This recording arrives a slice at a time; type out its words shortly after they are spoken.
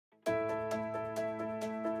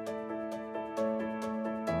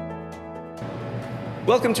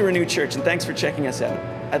Welcome to Renew Church, and thanks for checking us out.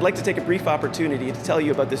 I'd like to take a brief opportunity to tell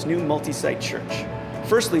you about this new multi-site church.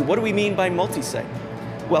 Firstly, what do we mean by multi-site?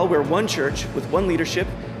 Well, we're one church with one leadership,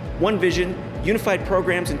 one vision, unified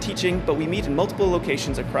programs and teaching, but we meet in multiple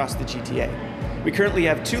locations across the GTA. We currently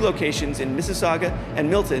have 2 locations in Mississauga and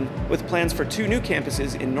Milton, with plans for 2 new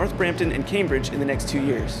campuses in North Brampton and Cambridge in the next 2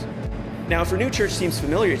 years. Now, if Renew Church seems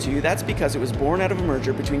familiar to you, that's because it was born out of a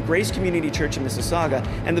merger between Grace Community Church in Mississauga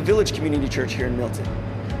and the Village Community Church here in Milton.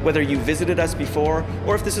 Whether you visited us before,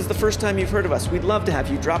 or if this is the first time you've heard of us, we'd love to have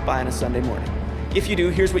you drop by on a Sunday morning. If you do,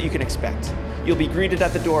 here's what you can expect. You'll be greeted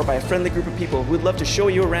at the door by a friendly group of people who would love to show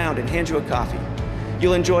you around and hand you a coffee.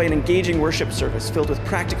 You'll enjoy an engaging worship service filled with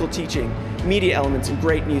practical teaching, media elements, and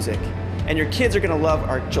great music. And your kids are going to love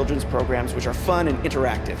our children's programs, which are fun and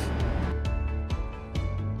interactive.